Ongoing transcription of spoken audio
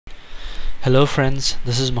Hello friends,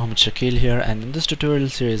 this is Mohammed Shakil here, and in this tutorial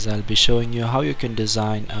series I'll be showing you how you can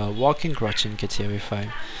design a walking crutch in Catia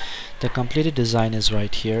V5. The completed design is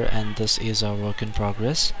right here, and this is our work in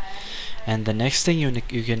progress. And the next thing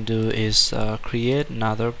you can do is create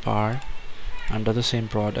another part under the same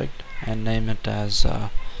product and name it as a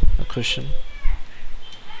cushion.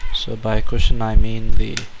 So by cushion I mean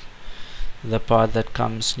the part that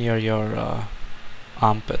comes near your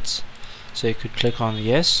armpits. So you could click on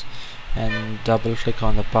yes and double click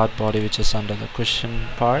on the part body which is under the cushion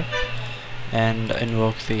part and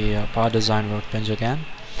invoke the part design workbench again,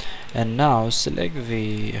 and now select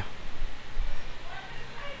the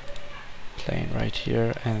plane right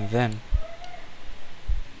here and then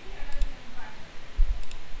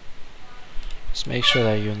just make sure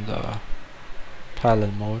that you're in the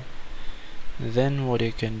parallel mode. Then what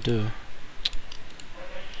you can do,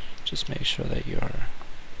 just make sure that you're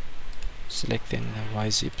selecting the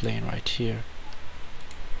YZ plane right here.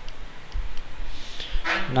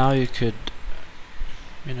 Now you could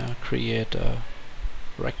create a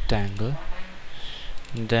rectangle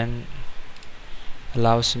and then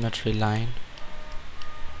allow symmetry line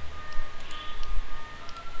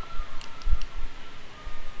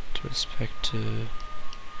to respect to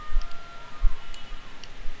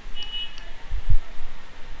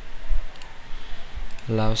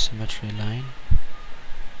allow symmetry line.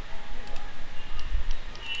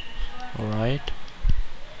 Alright,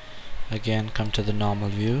 again come to the normal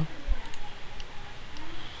view.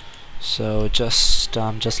 So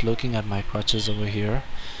I'm just looking at my crutches over here.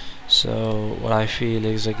 So what I feel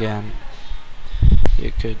is, again,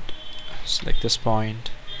 you could select this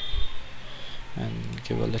point and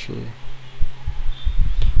give a little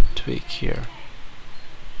tweak here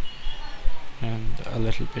and a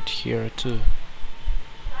little bit here too,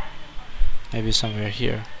 maybe somewhere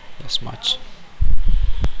here, this much.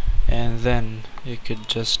 And then you could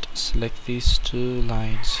just select these two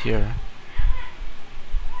lines here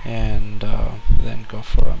and then go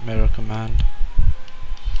for a mirror command.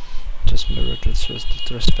 Just mirror it with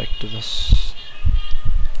respect to this.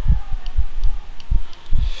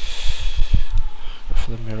 Go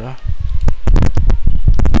for the mirror.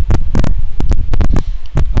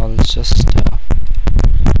 I'll just select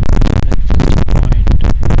this point,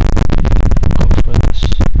 go for this.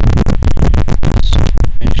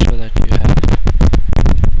 Make sure that you have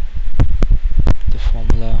the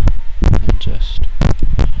formula and just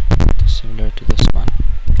similar to this one.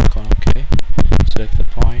 Click on OK, select the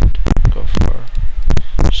point, go for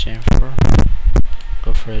chamfer,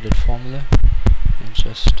 go for edit formula and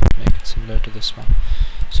just make it similar to this one.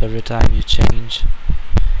 So every time you change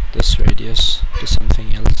this radius to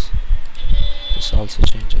something else, this also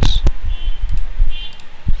changes.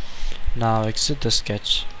 Now exit the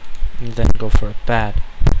sketch and then go for a pad,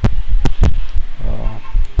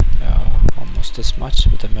 almost this much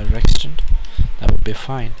with a mirror extend. That would be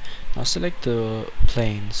fine. Now select the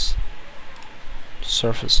planes,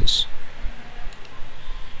 surfaces,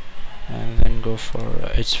 and then go for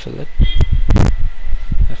edge fillet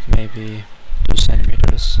of maybe 2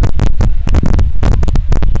 centimeters.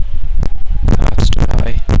 That's too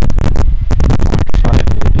high.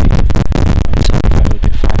 0.75 will be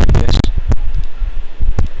fine, I guess.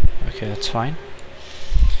 Okay, that's fine.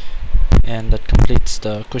 And that completes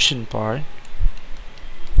the cushion part.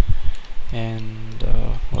 And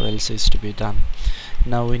what else is to be done?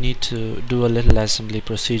 Now we need to do a little assembly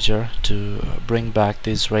procedure to bring back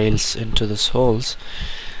these rails into these holes.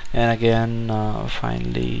 And again,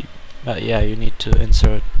 finally, you need to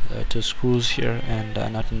insert 2 screws here and a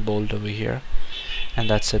nut and bolt over here, and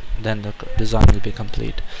that's it. Then the design will be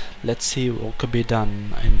complete. Let's see what could be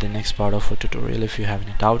done in the next part of our tutorial. If you have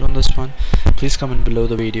any doubt on this one, please comment below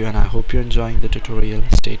the video, and I hope you're enjoying the tutorial.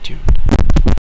 Stay tuned.